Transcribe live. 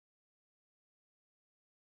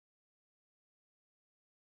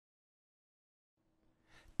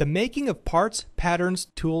The making of parts, patterns,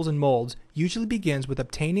 tools, and molds usually begins with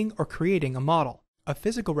obtaining or creating a model, a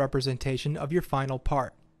physical representation of your final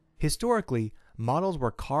part. Historically, models were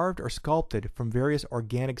carved or sculpted from various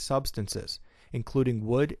organic substances, including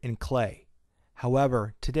wood and clay.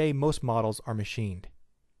 However, today most models are machined.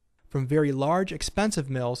 From very large, expensive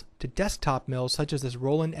mills to desktop mills such as this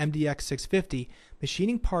Roland MDX 650,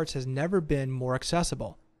 machining parts has never been more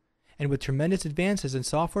accessible. And with tremendous advances in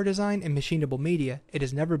software design and machinable media, it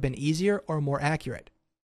has never been easier or more accurate.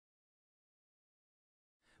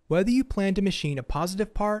 Whether you plan to machine a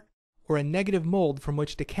positive part or a negative mold from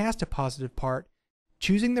which to cast a positive part,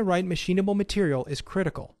 choosing the right machinable material is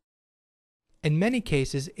critical. In many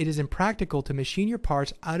cases, it is impractical to machine your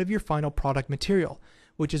parts out of your final product material,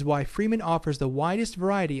 which is why Freeman offers the widest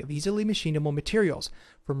variety of easily machinable materials,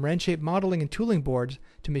 from wrench-shaped modeling and tooling boards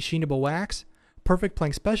to machinable wax, perfect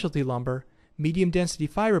plank specialty lumber, medium-density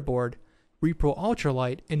fiberboard, repro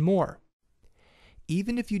ultralight, and more.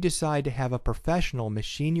 Even if you decide to have a professional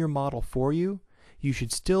machine your model for you, you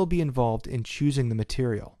should still be involved in choosing the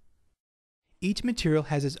material. Each material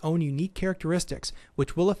has its own unique characteristics,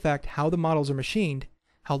 which will affect how the models are machined,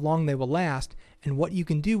 how long they will last, and what you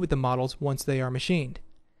can do with the models once they are machined.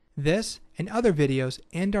 This and other videos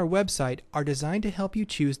and our website are designed to help you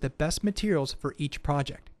choose the best materials for each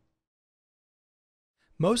project.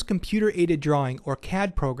 Most computer-aided drawing or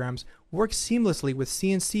CAD programs work seamlessly with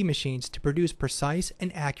CNC machines to produce precise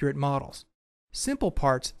and accurate models. Simple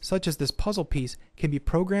parts, such as this puzzle piece, can be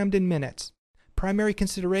programmed in minutes. Primary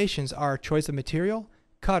considerations are choice of material,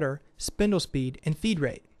 cutter, spindle speed, and feed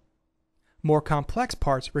rate. More complex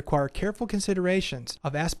parts require careful considerations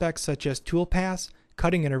of aspects such as tool paths,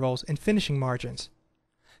 cutting intervals, and finishing margins.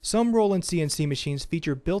 Some Roland CNC machines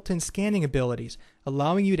feature built-in scanning abilities,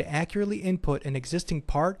 allowing you to accurately input an existing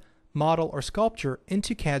part, model, or sculpture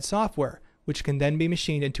into CAD software, which can then be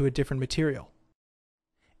machined into a different material.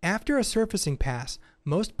 After a surfacing pass,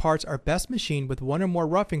 most parts are best machined with one or more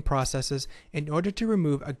roughing processes in order to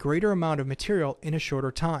remove a greater amount of material in a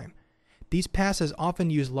shorter time. These passes often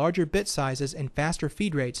use larger bit sizes and faster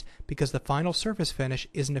feed rates because the final surface finish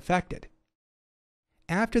isn't affected.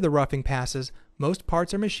 After the roughing passes, most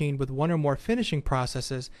parts are machined with one or more finishing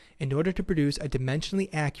processes in order to produce a dimensionally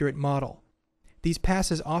accurate model. These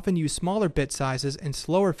passes often use smaller bit sizes and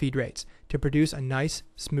slower feed rates to produce a nice,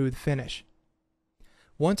 smooth finish.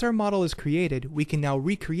 Once our model is created, we can now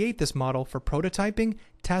recreate this model for prototyping,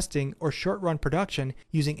 testing, or short-run production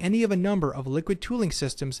using any of a number of liquid tooling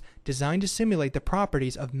systems designed to simulate the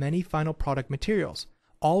properties of many final product materials,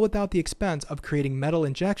 all without the expense of creating metal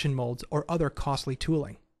injection molds or other costly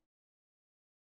tooling.